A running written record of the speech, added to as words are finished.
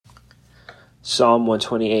Psalm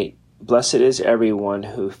 128. Blessed is everyone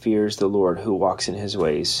who fears the Lord, who walks in his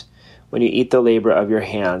ways. When you eat the labor of your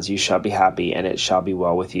hands, you shall be happy, and it shall be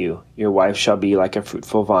well with you. Your wife shall be like a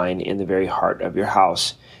fruitful vine in the very heart of your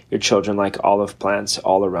house, your children like olive plants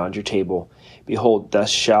all around your table. Behold,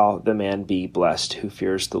 thus shall the man be blessed who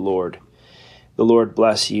fears the Lord. The Lord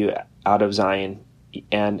bless you out of Zion,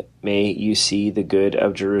 and may you see the good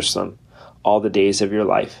of Jerusalem all the days of your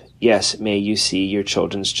life. Yes, may you see your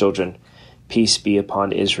children's children. Peace be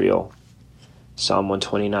upon Israel. Psalm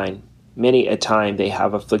 129. Many a time they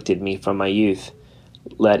have afflicted me from my youth.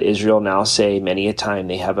 Let Israel now say, many a time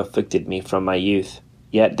they have afflicted me from my youth.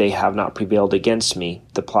 Yet they have not prevailed against me.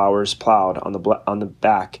 The plowers plowed on the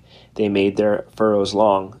back. They made their furrows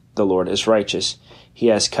long. The Lord is righteous. He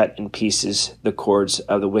has cut in pieces the cords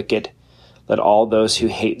of the wicked. Let all those who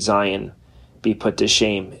hate Zion be put to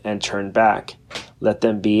shame and turn back. Let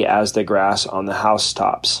them be as the grass on the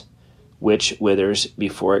housetops, which withers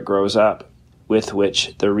before it grows up, with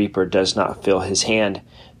which the reaper does not fill his hand,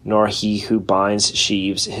 nor he who binds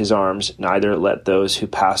sheaves his arms. Neither let those who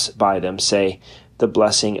pass by them say, the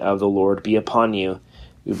blessing of the Lord be upon you.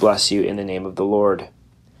 We bless you in the name of the Lord.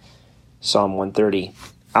 Psalm 130.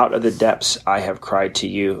 Out of the depths I have cried to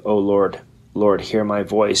you, O Lord. Lord, hear my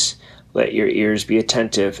voice. Let your ears be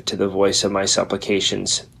attentive to the voice of my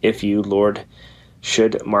supplications. If you, Lord,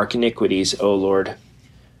 should mark iniquities, O Lord,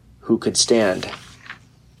 who could stand?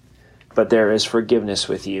 But there is forgiveness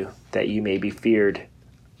with you, that you may be feared.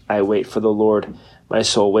 I wait for the Lord. My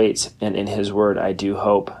soul waits, and in his word I do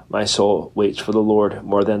hope. My soul waits for the Lord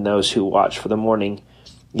more than those who watch for the morning.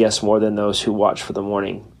 Yes, more than those who watch for the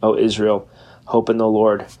morning. O Israel, hope in the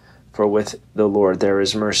Lord, for with the Lord there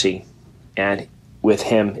is mercy, and with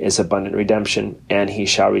him is abundant redemption, and he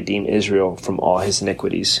shall redeem Israel from all his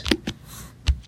iniquities.